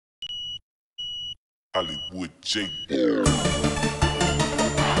Hollywood J.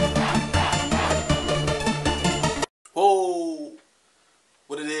 Whoa,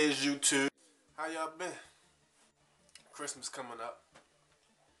 what it is, YouTube? How y'all been? Christmas coming up,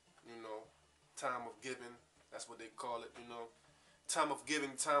 you know, time of giving, that's what they call it, you know. Time of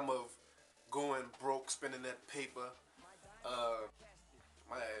giving, time of going broke, spending that paper.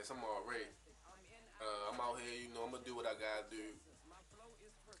 My ass, I'm already. I'm out here, you know, I'm gonna do what I gotta do.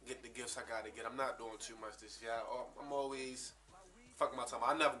 Get the gifts I gotta get. I'm not doing too much this year. I'm always fuck my time.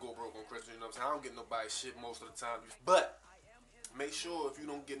 I never go broke on Christmas, you know what I'm saying? I don't get nobody shit most of the time. But make sure if you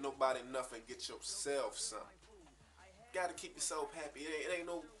don't get nobody nothing, get yourself something. Gotta keep yourself happy. It ain't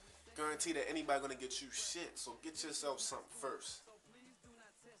no guarantee that anybody gonna get you shit. So get yourself something first.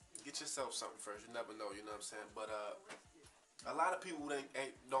 Get yourself something first. You never know, you know what I'm saying? But a lot of people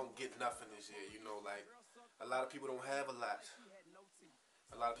don't get nothing this year, you know, like a lot of people don't have a lot.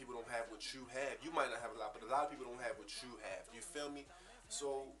 A lot of people don't have what you have. You might not have a lot, but a lot of people don't have what you have. You feel me?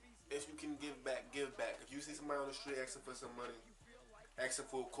 So if you can give back, give back. If you see somebody on the street asking for some money,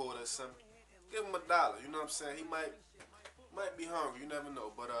 asking for a quarter or something, give him $1. You know what I'm saying? He might be hungry. You never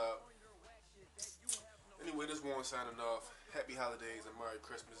know. But anyway, this one signing off. Happy holidays and Merry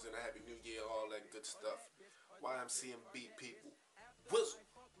Christmas and a Happy New Year, all that good stuff. YMCMB people. Whistle.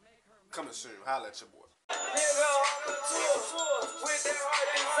 Coming soon. Holla at your boy.